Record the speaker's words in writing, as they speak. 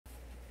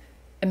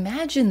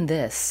Imagine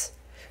this.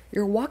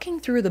 You're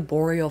walking through the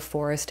boreal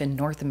forest in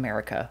North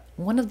America,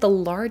 one of the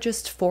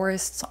largest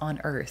forests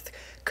on Earth,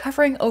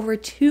 covering over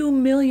 2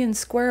 million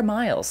square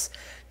miles,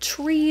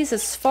 trees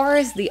as far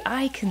as the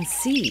eye can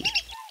see.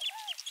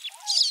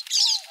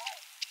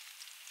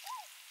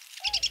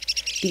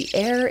 The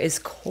air is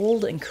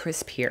cold and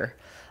crisp here.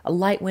 A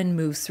light wind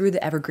moves through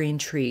the evergreen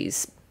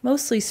trees,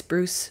 mostly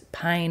spruce,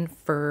 pine,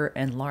 fir,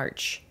 and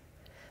larch.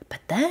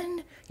 But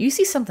then you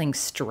see something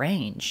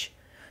strange.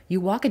 You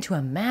walk into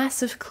a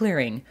massive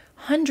clearing.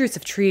 Hundreds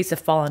of trees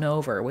have fallen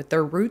over, with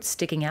their roots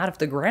sticking out of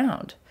the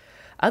ground.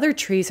 Other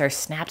trees are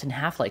snapped in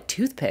half like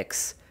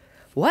toothpicks.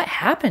 What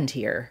happened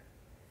here?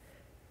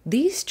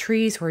 These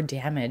trees were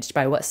damaged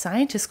by what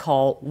scientists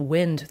call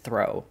wind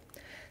throw.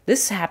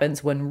 This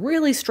happens when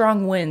really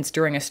strong winds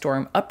during a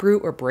storm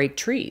uproot or break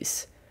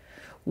trees.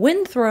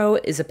 Wind throw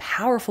is a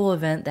powerful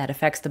event that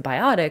affects the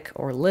biotic,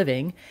 or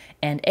living,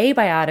 and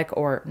abiotic,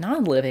 or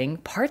non-living,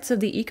 parts of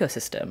the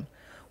ecosystem.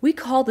 We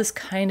call this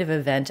kind of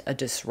event a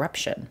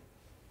disruption.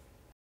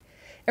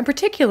 In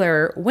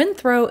particular, wind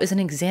throw is an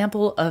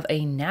example of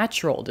a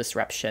natural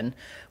disruption,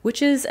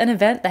 which is an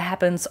event that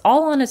happens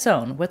all on its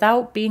own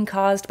without being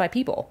caused by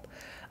people.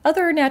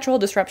 Other natural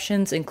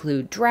disruptions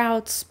include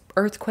droughts,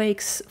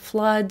 earthquakes,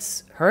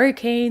 floods,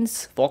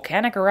 hurricanes,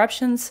 volcanic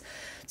eruptions,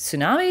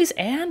 tsunamis,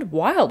 and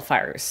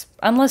wildfires,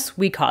 unless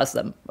we cause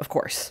them, of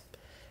course.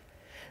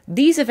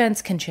 These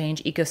events can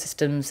change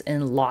ecosystems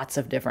in lots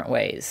of different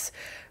ways.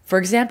 For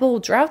example,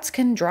 droughts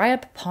can dry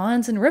up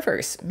ponds and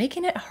rivers,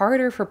 making it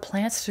harder for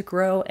plants to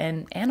grow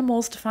and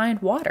animals to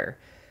find water.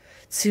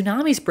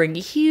 Tsunamis bring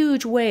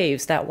huge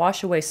waves that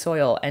wash away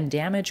soil and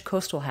damage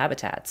coastal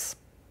habitats.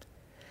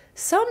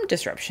 Some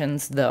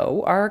disruptions,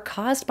 though, are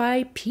caused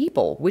by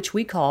people, which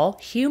we call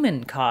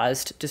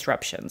human-caused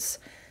disruptions.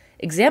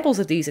 Examples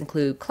of these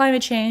include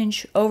climate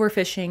change,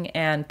 overfishing,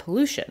 and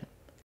pollution.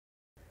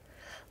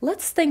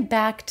 Let's think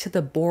back to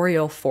the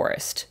boreal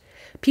forest.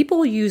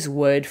 People use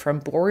wood from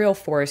boreal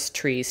forest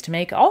trees to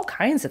make all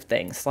kinds of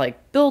things,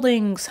 like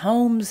buildings,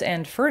 homes,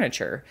 and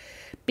furniture.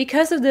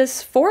 Because of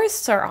this,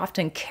 forests are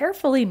often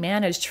carefully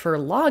managed for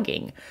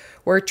logging,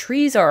 where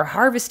trees are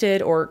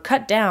harvested or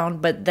cut down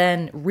but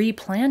then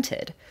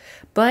replanted.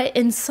 But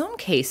in some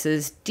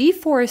cases,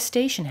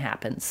 deforestation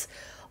happens.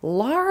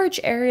 Large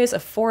areas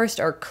of forest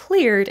are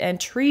cleared and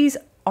trees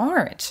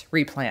aren't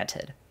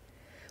replanted.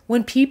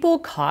 When people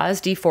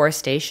cause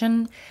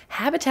deforestation,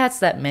 habitats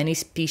that many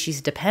species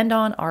depend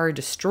on are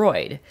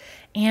destroyed.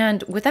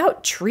 And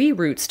without tree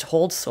roots to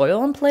hold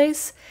soil in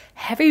place,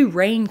 heavy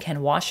rain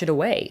can wash it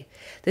away.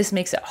 This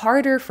makes it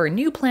harder for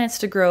new plants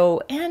to grow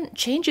and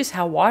changes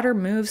how water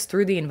moves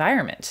through the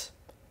environment.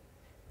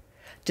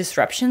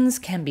 Disruptions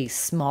can be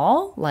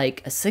small,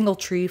 like a single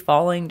tree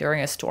falling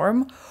during a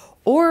storm,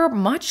 or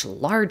much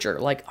larger,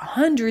 like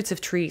hundreds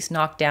of trees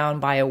knocked down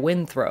by a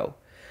wind throw.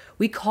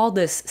 We call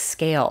this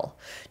scale.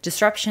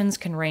 Disruptions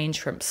can range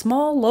from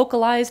small,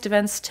 localized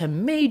events to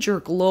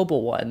major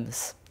global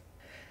ones.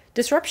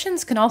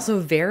 Disruptions can also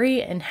vary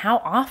in how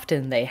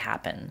often they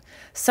happen.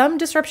 Some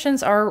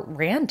disruptions are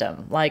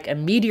random, like a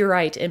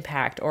meteorite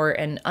impact or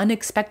an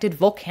unexpected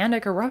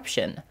volcanic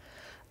eruption.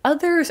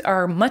 Others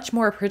are much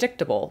more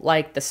predictable,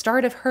 like the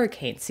start of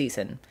hurricane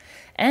season.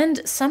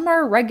 And some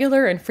are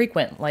regular and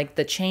frequent, like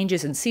the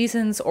changes in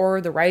seasons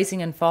or the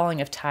rising and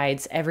falling of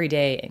tides every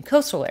day in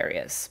coastal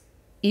areas.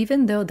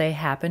 Even though they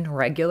happen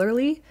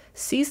regularly,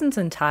 seasons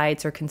and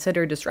tides are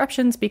considered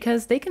disruptions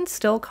because they can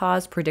still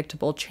cause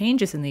predictable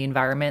changes in the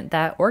environment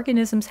that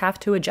organisms have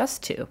to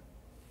adjust to.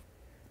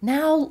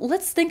 Now,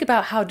 let's think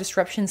about how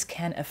disruptions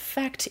can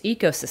affect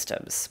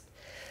ecosystems.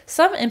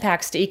 Some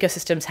impacts to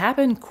ecosystems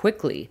happen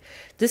quickly.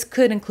 This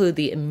could include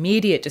the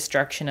immediate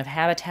destruction of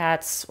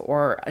habitats,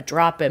 or a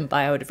drop in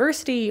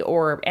biodiversity,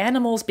 or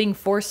animals being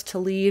forced to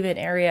leave an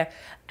area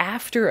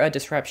after a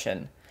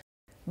disruption.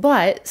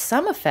 But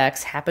some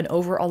effects happen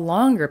over a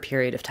longer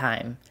period of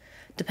time.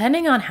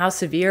 Depending on how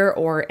severe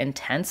or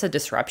intense a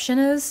disruption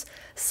is,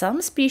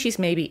 some species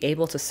may be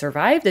able to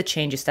survive the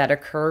changes that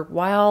occur,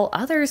 while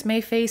others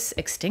may face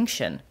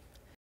extinction.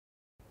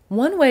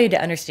 One way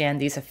to understand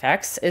these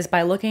effects is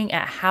by looking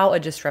at how a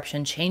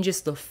disruption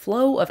changes the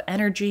flow of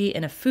energy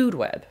in a food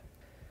web.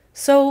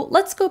 So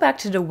let's go back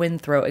to the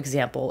wind throw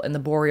example in the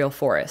boreal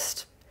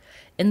forest.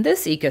 In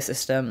this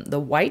ecosystem, the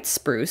white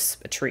spruce,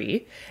 a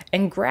tree,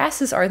 and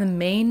grasses are the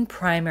main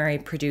primary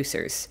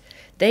producers.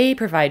 They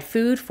provide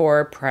food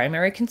for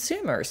primary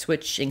consumers,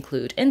 which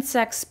include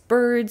insects,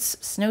 birds,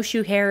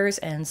 snowshoe hares,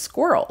 and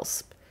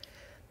squirrels.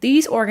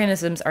 These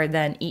organisms are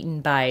then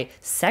eaten by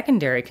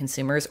secondary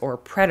consumers or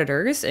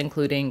predators,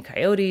 including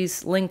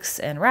coyotes, lynx,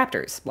 and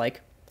raptors, like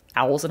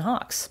owls and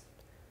hawks.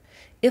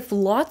 If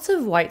lots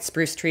of white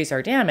spruce trees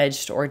are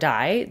damaged or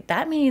die,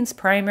 that means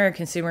primary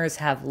consumers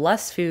have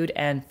less food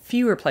and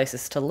fewer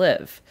places to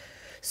live.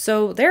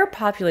 So their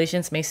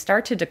populations may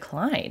start to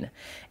decline.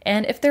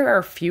 And if there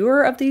are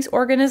fewer of these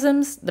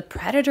organisms, the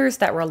predators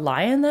that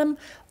rely on them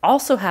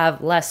also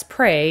have less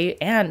prey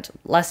and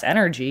less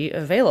energy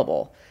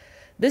available.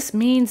 This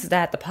means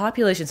that the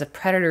populations of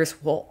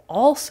predators will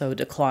also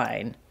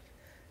decline.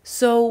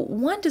 So,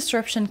 one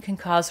disruption can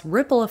cause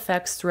ripple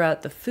effects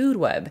throughout the food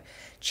web,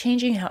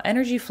 changing how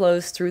energy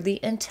flows through the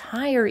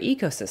entire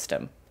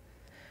ecosystem.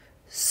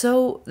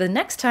 So, the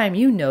next time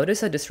you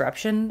notice a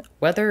disruption,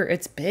 whether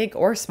it's big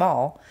or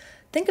small,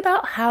 think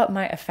about how it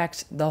might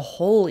affect the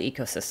whole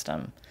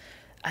ecosystem.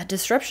 A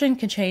disruption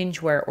can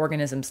change where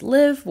organisms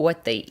live,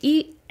 what they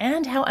eat,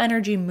 and how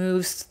energy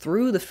moves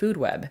through the food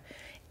web,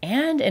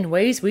 and in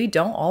ways we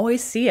don't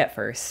always see at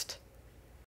first.